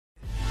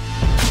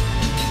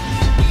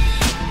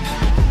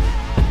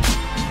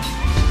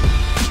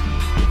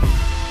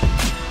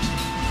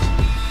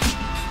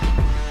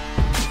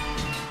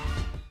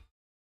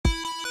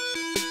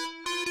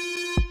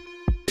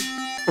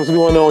What's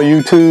going on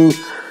YouTube?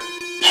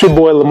 It's your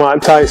boy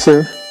Lamont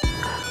Tyson,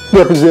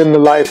 representing the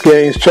Life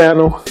Gains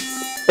channel.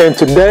 And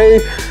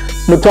today,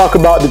 I'm going to talk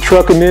about the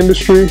trucking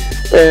industry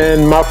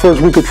and my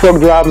first week of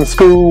truck driving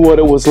school, what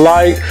it was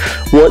like,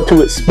 what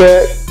to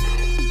expect,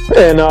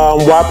 and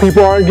why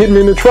people aren't getting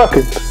into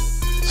trucking.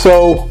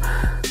 So,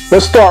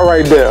 let's start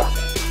right there.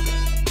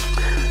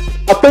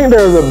 I think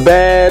there's a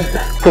bad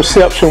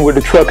perception with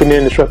the trucking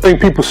industry. I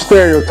think people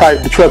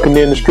stereotype the trucking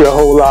industry a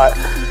whole lot.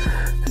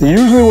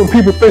 Usually when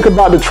people think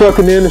about the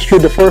trucking industry,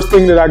 the first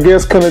thing that I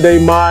guess comes to their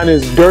mind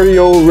is dirty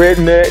old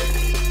redneck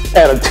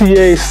at a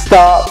TA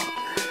stop,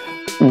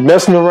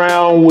 messing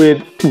around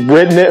with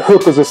redneck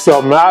hookers or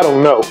something. I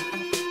don't know.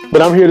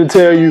 But I'm here to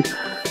tell you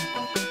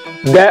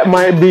that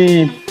might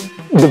be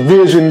the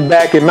vision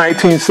back in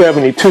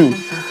 1972.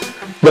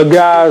 But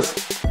guys,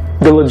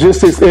 the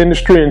logistics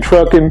industry and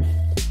trucking,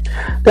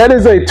 that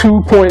is a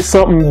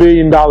 $2-point-something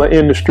billion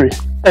industry.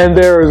 And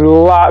there is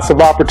lots of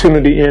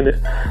opportunity in it.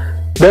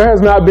 There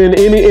has not been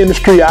any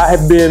industry I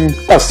have been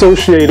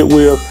associated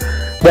with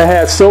that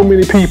has so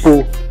many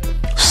people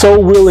so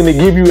willing to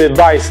give you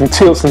advice and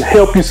tips and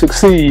help you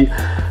succeed,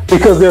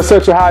 because there's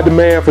such a high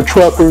demand for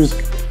truckers,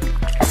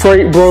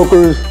 freight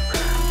brokers,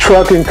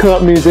 trucking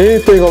companies,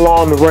 anything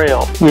along the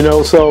realm, you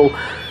know. So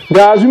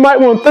guys, you might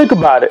want to think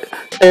about it.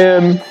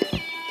 And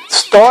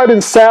starting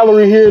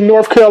salary here in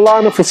North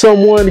Carolina for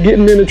someone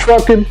getting into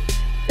trucking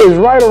is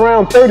right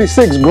around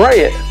 36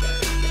 grand.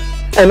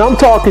 And I'm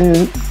talking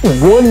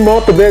 1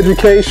 month of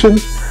education.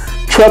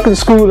 Trucking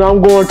school that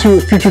I'm going to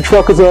is Future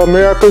Truckers of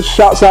America.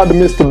 Shouts out to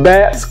Mr.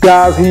 Bats.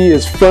 Guys, he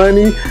is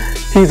funny.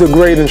 He's a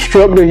great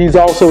instructor. He's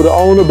also the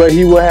owner, but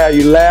he will have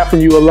you laugh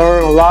and you will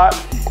learn a lot.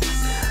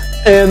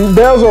 And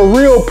there's a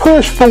real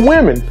push for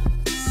women.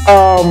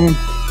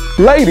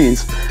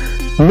 Ladies,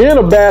 men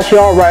will bash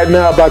y'all right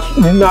now about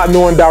you not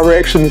knowing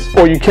directions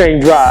or you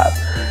can't drive.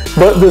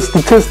 But the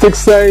statistics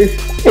say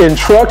in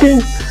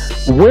trucking,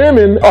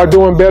 women are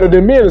doing better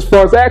than men as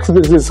far as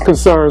accidents is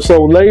concerned.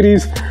 So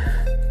ladies,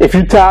 if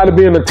you're tired of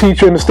being a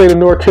teacher in the state of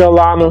North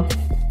Carolina,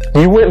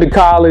 you went to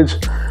college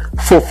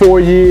for 4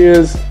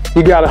 years,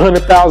 you got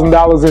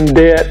 $100,000 in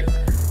debt,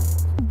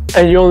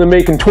 and you're only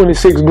making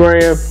 26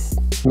 grand,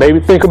 maybe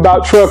think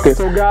about trucking.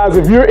 So guys,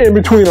 if you're in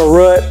between a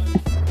rut,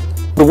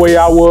 the way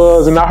I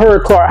was, and I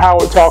heard Clark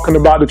Howard talking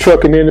about the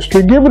trucking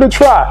industry, give it a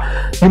try.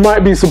 You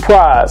might be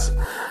surprised.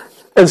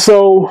 And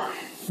so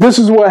this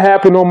is what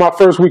happened on my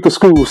first week of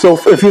school. So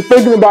if you're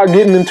thinking about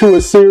getting into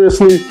it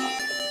seriously,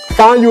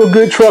 find you a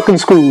good trucking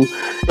school.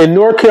 In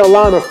North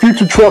Carolina,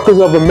 Future Truckers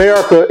of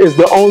America is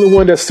the only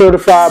one that's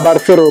certified by the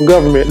federal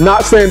government.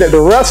 Not saying that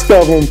the rest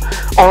of them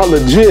aren't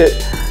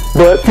legit,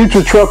 but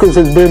Future Truckers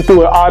has been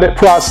through an audit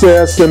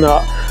process and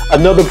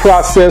another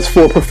process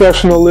for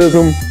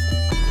professionalism,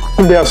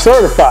 and they're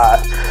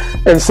certified.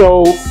 And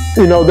so,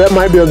 you know, that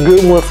might be a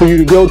good one for you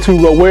to go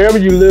to. But wherever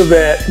you live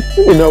at,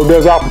 you know,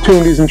 there's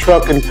opportunities in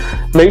trucking.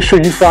 Make sure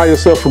you find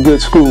yourself a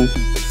good school.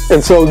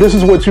 And so this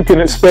is what you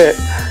can expect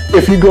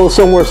if you go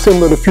somewhere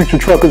similar to Future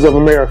Truckers of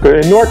America.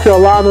 In North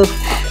Carolina,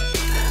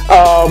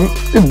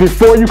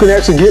 before you can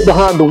actually get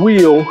behind the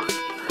wheel,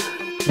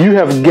 you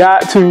have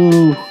got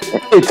to,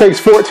 it takes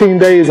 14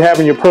 days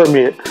having your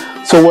permit.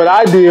 So what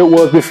I did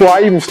was, before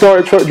I even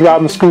started truck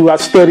driving school, I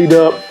studied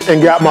up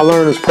and got my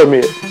learner's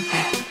permit.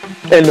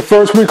 And the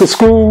first week of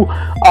school,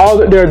 all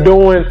that they're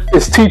doing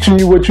is teaching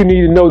you what you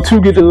need to know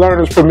to get the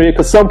learner's permit,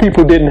 because some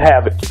people didn't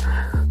have it.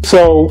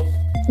 So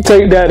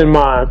take that in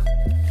mind.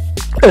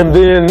 And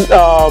then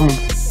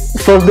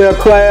first day of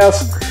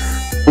class,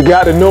 we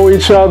got to know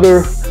each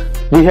other.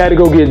 We had to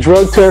go get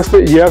drug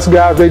tested. Yes,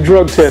 guys, they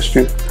drug test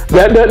you.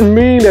 That doesn't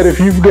mean that if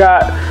you've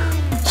got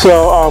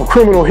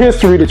criminal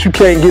history that you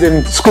can't get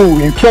in school.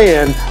 You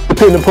can,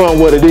 depending upon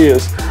what it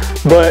is.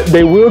 But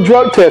they will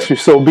drug test you,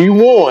 so be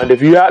warned. If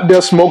you're out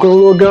there smoking a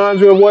little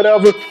ganja or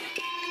whatever,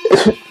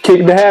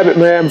 kick the habit,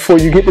 man, before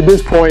you get to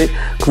this point,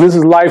 because this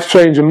is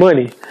life-changing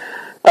money.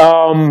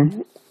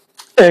 And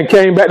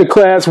came back to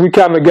class, we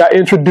kind of got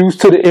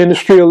introduced to the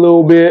industry a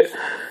little bit,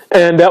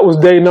 and that was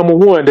day number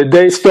 1. The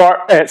day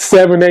start at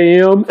 7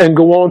 a.m. and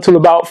go on till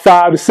about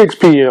 5 to 6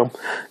 p.m.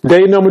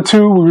 Day number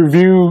 2, we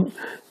reviewed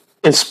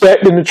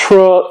inspecting the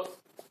truck,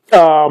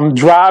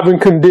 driving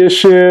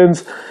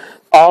conditions,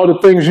 all the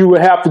things you would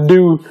have to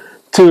do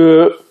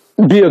to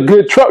be a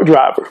good truck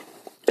driver.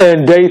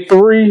 And day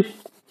 3,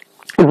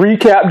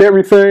 recapped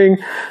everything.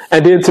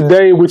 And then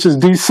today, which is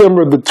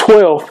December the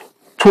 10th,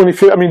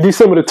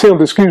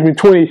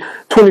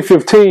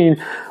 2015,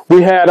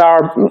 we had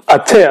a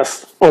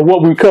test on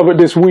what we covered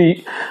this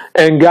week.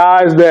 And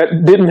guys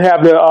that didn't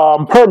have the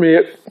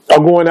permit are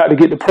going out to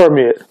get the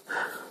permit.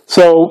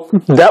 So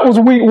that was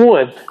week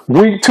 1.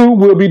 Week 2,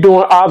 we'll be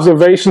doing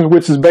observations,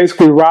 which is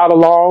basically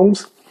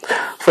ride-alongs.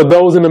 For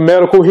those in the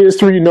medical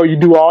history, you know, you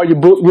do all your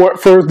book work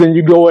first, then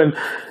you go and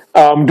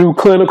do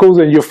clinicals,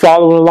 and you're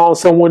following along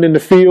someone in the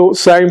field.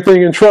 Same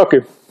thing in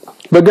trucking.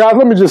 But guys,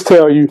 let me just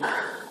tell you,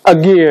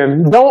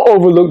 again, don't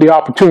overlook the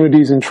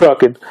opportunities in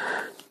trucking.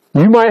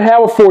 You might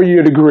have a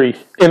 4-year degree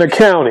in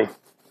accounting.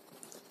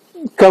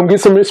 come get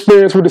some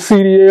experience with the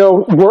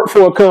CDL, work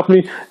for a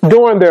company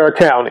doing their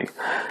accounting.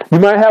 You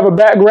might have a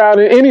background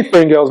in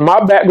anything else.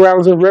 My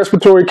background is in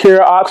respiratory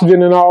care,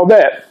 oxygen, and all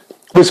that,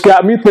 which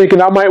got me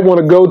thinking I might want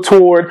to go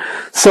toward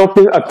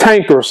something, a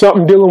tanker,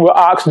 something dealing with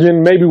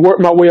oxygen, maybe work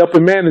my way up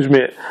in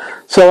management.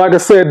 So like I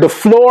said, the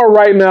floor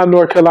right now in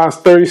North Carolina is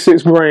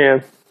 36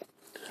 grand.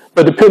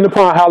 But depending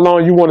upon how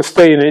long you want to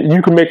stay in it,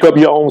 you can make up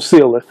your own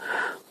ceiling.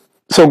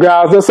 So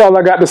guys, that's all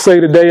I got to say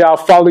today. I'll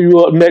follow you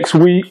up next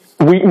week,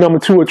 week number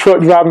 2 of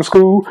truck driving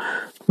school.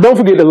 Don't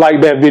forget to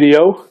like that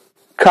video,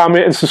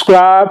 comment and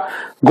subscribe.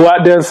 Go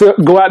out there and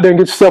get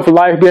yourself a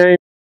life game.